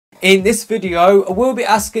In this video, I will be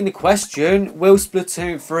asking the question, will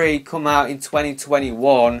Splatoon 3 come out in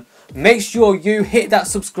 2021? Make sure you hit that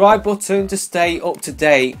subscribe button to stay up to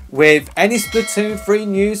date with any Splatoon 3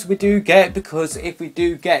 news we do get, because if we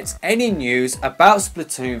do get any news about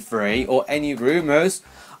Splatoon 3 or any rumours,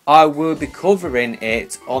 I will be covering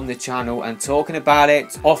it on the channel and talking about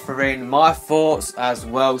it, offering my thoughts as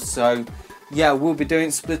well. So yeah, we'll be doing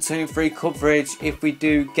Splatoon 3 coverage if we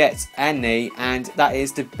do get any, and that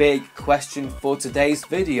is the big question for today's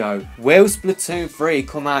video. Will Splatoon 3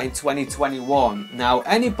 come out in 2021? Now,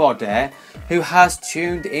 anybody who has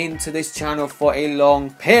tuned into this channel for a long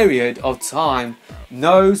period of time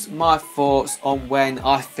knows my thoughts on when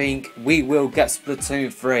I think we will get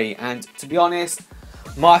Splatoon 3, and to be honest,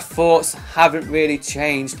 my thoughts haven't really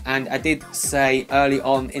changed, and I did say early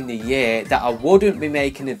on in the year that I wouldn't be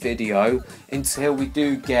making a video until we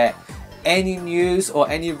do get any news or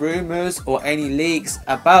any rumours or any leaks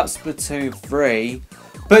about Splatoon 3.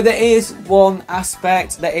 But there is one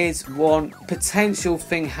aspect, there is one potential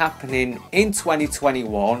thing happening in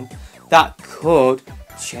 2021 that could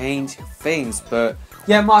change things. But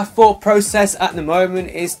yeah, my thought process at the moment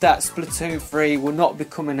is that Splatoon 3 will not be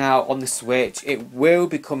coming out on the Switch. It will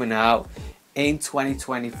be coming out in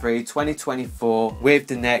 2023, 2024 with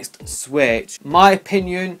the next Switch. My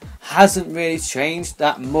opinion hasn't really changed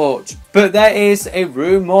that much, but there is a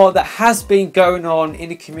rumour that has been going on in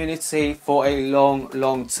the community for a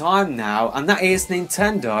long time now, and that is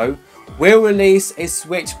Nintendo will release a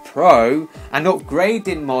Switch Pro, an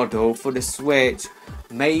upgraded model for the Switch,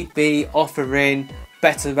 maybe offering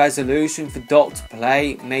better resolution for docked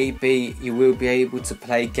play. Maybe you will be able to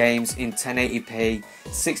play games in 1080p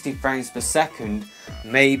 60 frames per second.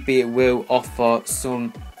 Maybe it will offer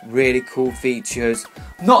some really cool features,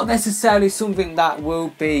 not necessarily something that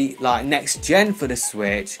will be like next gen for the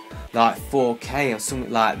Switch, like 4K or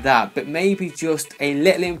something like that, but maybe just a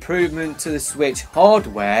little improvement to the Switch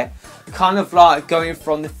hardware, kind of like going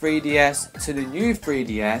from the 3DS to the new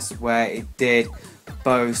 3DS, where it did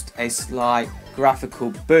boast a slight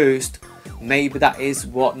graphical boost. Maybe that is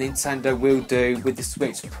what Nintendo will do with the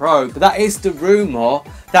Switch Pro, but that is the rumour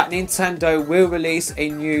that Nintendo will release a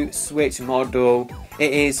new Switch model.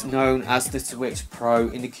 It is known as the Switch Pro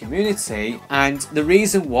in the community, and the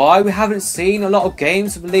reason why we haven't seen a lot of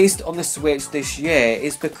games released on the Switch this year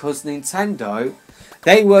is because Nintendo,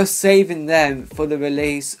 they were saving them for the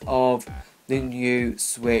release of the new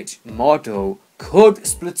Switch model. Could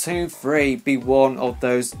Splatoon 3 be one of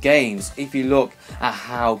those games? If you look at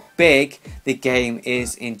how big the game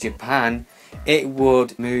is in Japan, it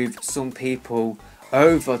would move some people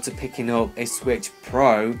over to picking up a Switch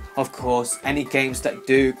Pro. Of course, any games that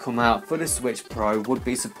do come out for the Switch Pro would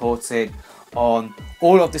be supported on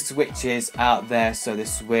all of the Switches out there. So the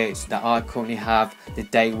Switch that I currently have, the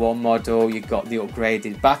day one model, you've got the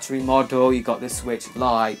upgraded battery model, you've got the Switch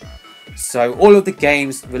Lite. So all of the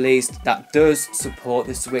games released that does support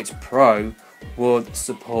the Switch Pro would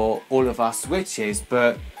support all of our Switches.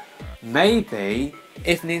 But maybe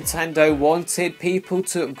if Nintendo wanted people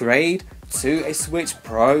to upgrade to a Switch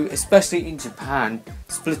Pro, especially in Japan,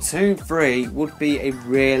 Splatoon 3 would be a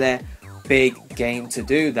really big game to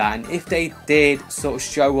do that. And if they did sort of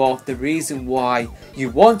show off the reason why you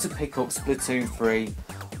want to pick up Splatoon 3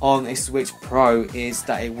 on a Switch Pro is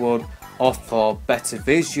that it would offer better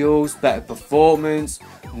visuals, better performance.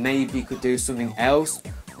 Maybe you could do something else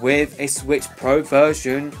with a Switch Pro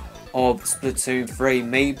version of Splatoon 3.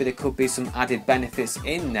 Maybe there could be some added benefits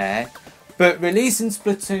in there. But releasing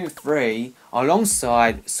Splatoon 3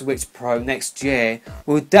 alongside Switch Pro next year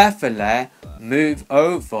will definitely move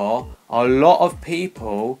over a lot of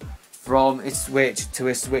people from a Switch to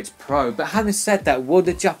a Switch Pro. But having said that, would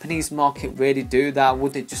the Japanese market really do that?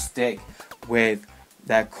 Would they just stick with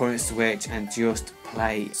their current Switch and just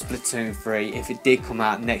play Splatoon 3 if it did come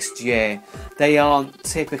out next year? They aren't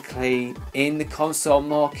typically in the console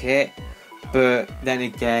market, but then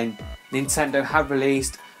again, Nintendo have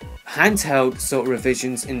released handheld sort of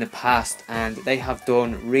revisions in the past, and they have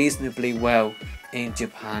done reasonably well in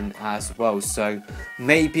Japan as well. So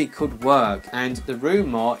maybe it could work, and the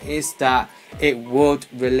rumour is that it would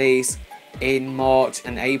release in March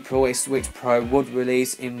and April. A Switch Pro would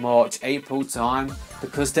release in March, April time,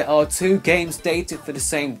 because there are two games dated for the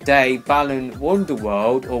same day, Balan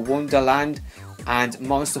Wonderworld or Wonderland and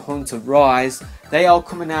Monster Hunter Rise. They are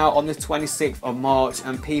coming out on the 26th of March,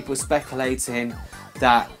 and people speculating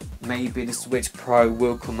that maybe the Switch Pro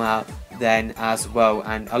will come out then as well.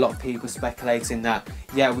 And a lot of people speculating that,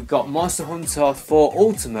 yeah, we got Monster Hunter 4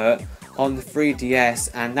 Ultimate on the 3DS,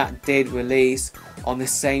 and that did release on the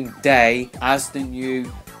same day as the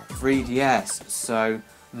new 3DS. So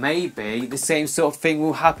maybe the same sort of thing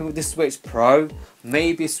will happen with the Switch Pro.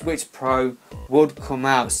 Maybe Switch Pro would come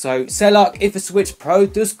out. So say like if a Switch Pro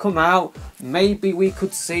does come out, maybe we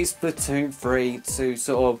could see Splatoon 3 to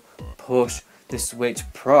sort of push the Switch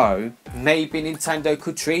Pro. Maybe Nintendo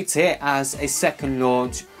could treat it as a second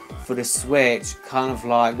launch for the Switch, kind of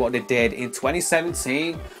like what they did in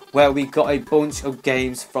 2017, where we got a bunch of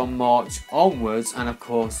games from March onwards, and of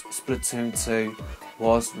course Splatoon 2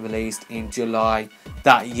 was released in July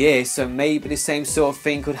that year. So maybe the same sort of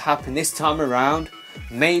thing could happen this time around.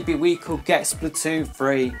 Maybe we could get Splatoon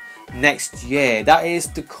 3 next year. That is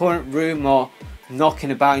the current rumour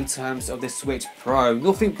knocking about in terms of the Switch Pro.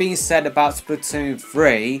 Nothing being said about Splatoon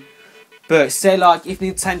 3, but say like if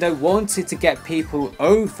Nintendo wanted to get people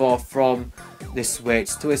over from the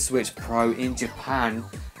Switch to a Switch Pro in Japan,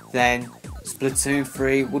 then Splatoon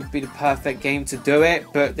 3 would be the perfect game to do it.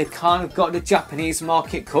 But they kind of got the Japanese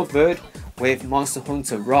market covered with Monster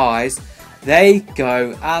Hunter Rise. They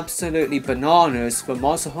go absolutely bananas for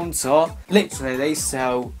Monster Hunter. Literally, they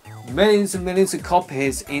sell millions and millions of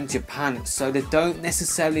copies in Japan, so they don't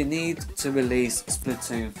necessarily need to release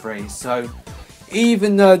Splatoon 3. So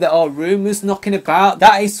even though there are rumours knocking about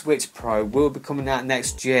that a Switch Pro will be coming out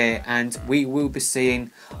next year, and we will be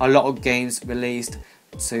seeing a lot of games released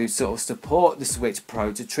to sort of support the Switch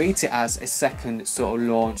Pro, to treat it as a second sort of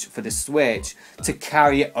launch for the Switch, to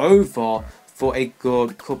carry it over for a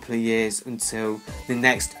good couple of years until the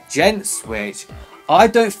next gen Switch. I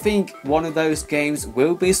don't think one of those games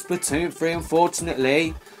will be Splatoon 3,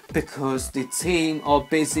 unfortunately, because the team are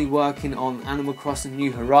busy working on Animal Crossing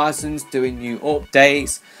New Horizons, doing new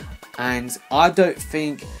updates, and I don't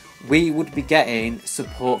think we would be getting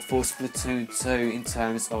support for Splatoon 2 in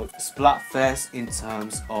terms of Splatfest, in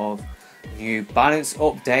terms of new balance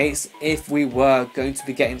updates, if we were going to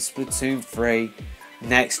be getting Splatoon 3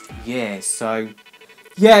 next year. So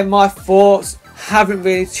yeah, my thoughts haven't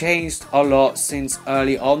really changed a lot since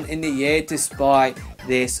early on in the year, despite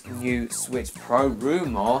this new Switch Pro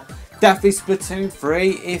rumour. Definitely Splatoon 3,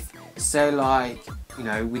 if say like, you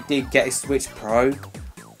know, we did get a Switch Pro,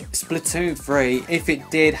 Splatoon 3, if it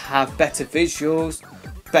did have better visuals,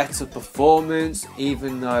 better performance,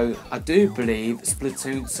 even though I do believe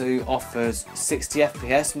Splatoon 2 offers 60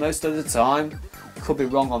 FPS most of the time, could be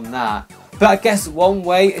wrong on that. But I guess one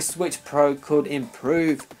way a Switch Pro could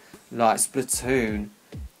improve like Splatoon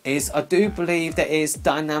is, I do believe there is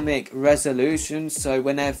dynamic resolution. So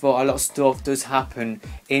whenever a lot of stuff does happen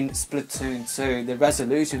in Splatoon 2, the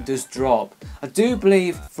resolution does drop, I do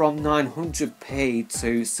believe, from 900p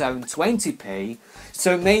to 720p.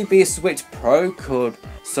 So maybe a Switch Pro could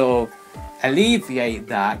sort of alleviate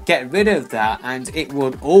that, get rid of that, and it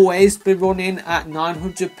would always be running at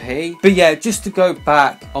 900p. But yeah, just to go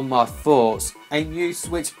back on my thoughts, a new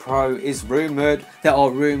Switch Pro is rumoured. There are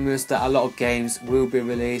rumours that a lot of games will be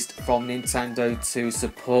released from Nintendo to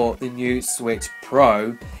support the new Switch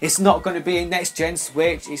Pro. It's not going to be a next gen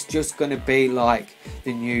Switch, it's just going to be like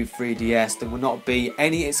the new 3DS. There will not be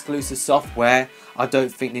any exclusive software. I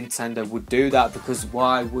don't think Nintendo would do that, because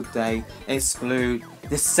why would they exclude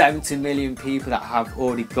the 70 million people that have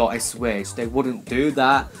already got a Switch? They wouldn't do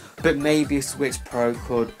that. But maybe a Switch Pro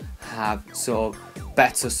could have sort of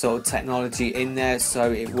better sort of technology in there,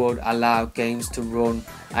 so it would allow games to run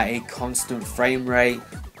at a constant frame rate,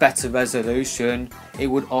 better resolution. It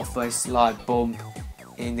would offer a slight bump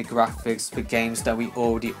in the graphics for games that we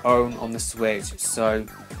already own on the Switch. So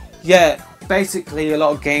yeah, basically a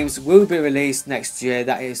lot of games will be released next year.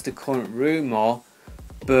 That is the current rumour.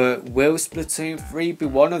 But will Splatoon 3 be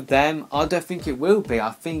one of them? I don't think it will be.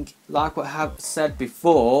 I think, like what I have said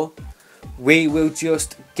before, we will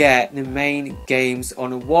just get the main games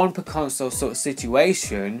on a one per console sort of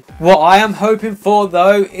situation. What I am hoping for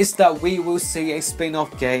though is that we will see a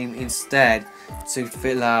spin-off game instead, to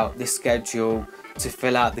fill out the schedule, to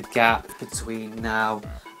fill out the gap between now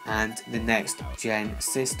and the next gen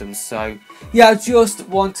system. So yeah, I just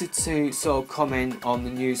wanted to sort of comment on the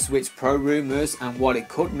new Switch Pro rumours and what it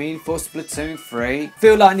could mean for Splatoon 3.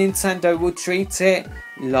 Feel like Nintendo will treat it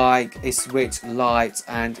like a Switch Lite,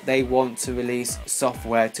 and they want to release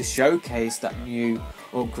software to showcase that new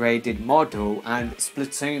upgraded model, and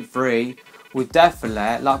Splatoon 3 would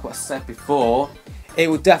definitely, like what I said before, it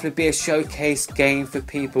will definitely be a showcase game for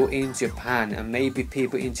people in Japan, and maybe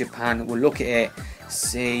people in Japan will look at it,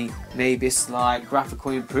 see maybe a slight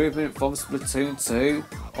graphical improvement from Splatoon 2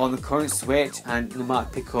 on the current Switch, and they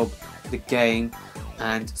might pick up the game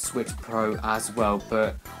and Switch Pro as well.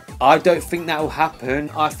 But I don't think that will happen.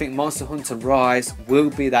 I think Monster Hunter Rise will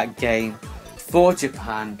be that game for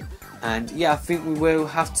Japan, and yeah, I think we will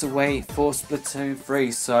have to wait for Splatoon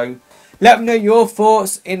 3. So Let me know your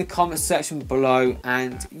thoughts in the comment section below,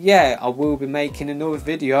 and yeah, I will be making another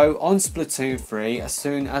video on Splatoon 3 as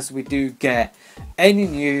soon as we do get any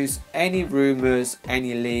news, any rumours,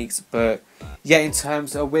 any leaks. But yeah, in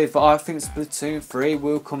terms of whether I think Splatoon 3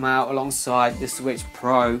 will come out alongside the Switch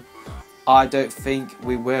Pro, I don't think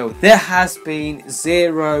we will. There has been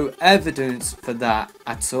zero evidence for that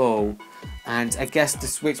at all, and I guess the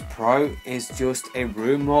Switch Pro is just a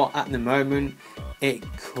rumour at the moment. It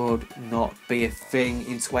could not be a thing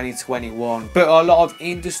in 2021, but a lot of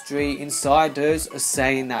industry insiders are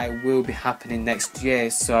saying that it will be happening next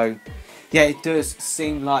year. So yeah, it does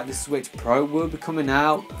seem like the Switch Pro will be coming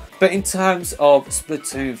out. But in terms of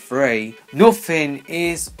Splatoon 3, nothing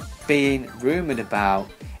is being rumoured about.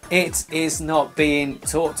 It is not being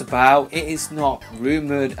talked about. It is not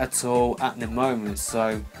rumoured at all at the moment.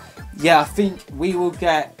 So yeah, I think we will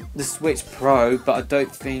get the Switch Pro, but I don't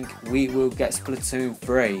think we will get Splatoon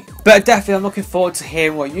 3. But definitely I'm looking forward to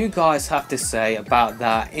hearing what you guys have to say about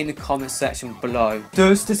that in the comment section below.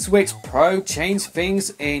 Does the Switch Pro change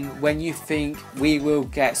things in when you think we will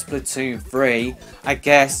get Splatoon 3? I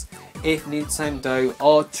guess if Nintendo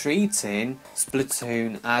are treating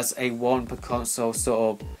Splatoon as a one per console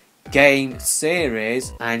sort of game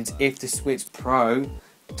series, and if the Switch Pro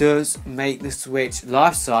does make the Switch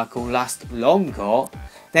life cycle last longer,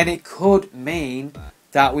 then it could mean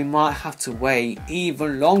that we might have to wait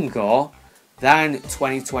even longer than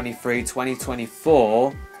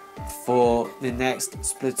 2023-2024 for the next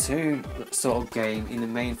Splatoon sort of game in the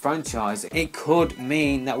main franchise. It could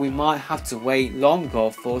mean that we might have to wait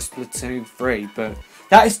longer for Splatoon 3, but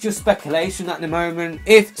that is just speculation at the moment.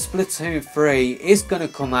 If Splatoon 3 is going to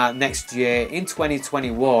come out next year in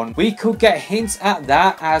 2021, we could get hints at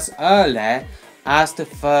that as early as the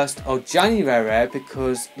 1st of January,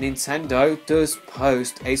 because Nintendo does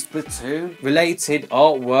post a Splatoon related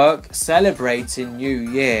artwork celebrating New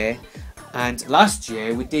Year. And last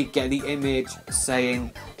year we did get the image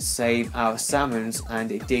saying "Save Our Salmons," and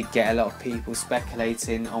it did get a lot of people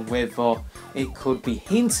speculating on whether it could be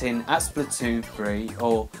hinting at Splatoon 3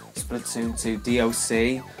 or Splatoon 2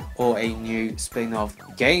 DLC or a new spin-off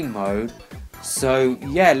game mode. So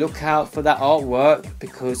yeah, look out for that artwork,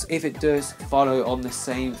 because if it does follow on the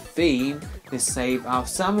same theme, the Save Our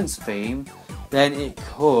Salmons theme, then it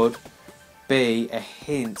could be a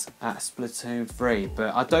hint at Splatoon 3.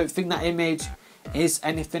 But I don't think that image is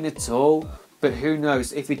anything at all. But who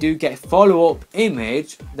knows, if we do get a follow-up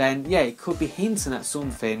image, then yeah, it could be hinting at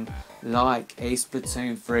something like a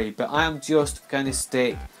Splatoon 3. But I am just going to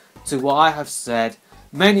stick to what I have said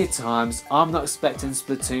many times. I'm not expecting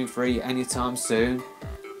Splatoon 3 anytime soon.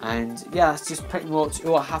 And yeah, that's just pretty much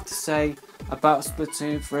all I have to say about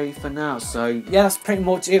Splatoon 3 for now. So yeah, that's pretty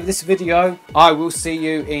much it for this video. I will see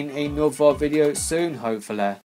you in another video soon, hopefully.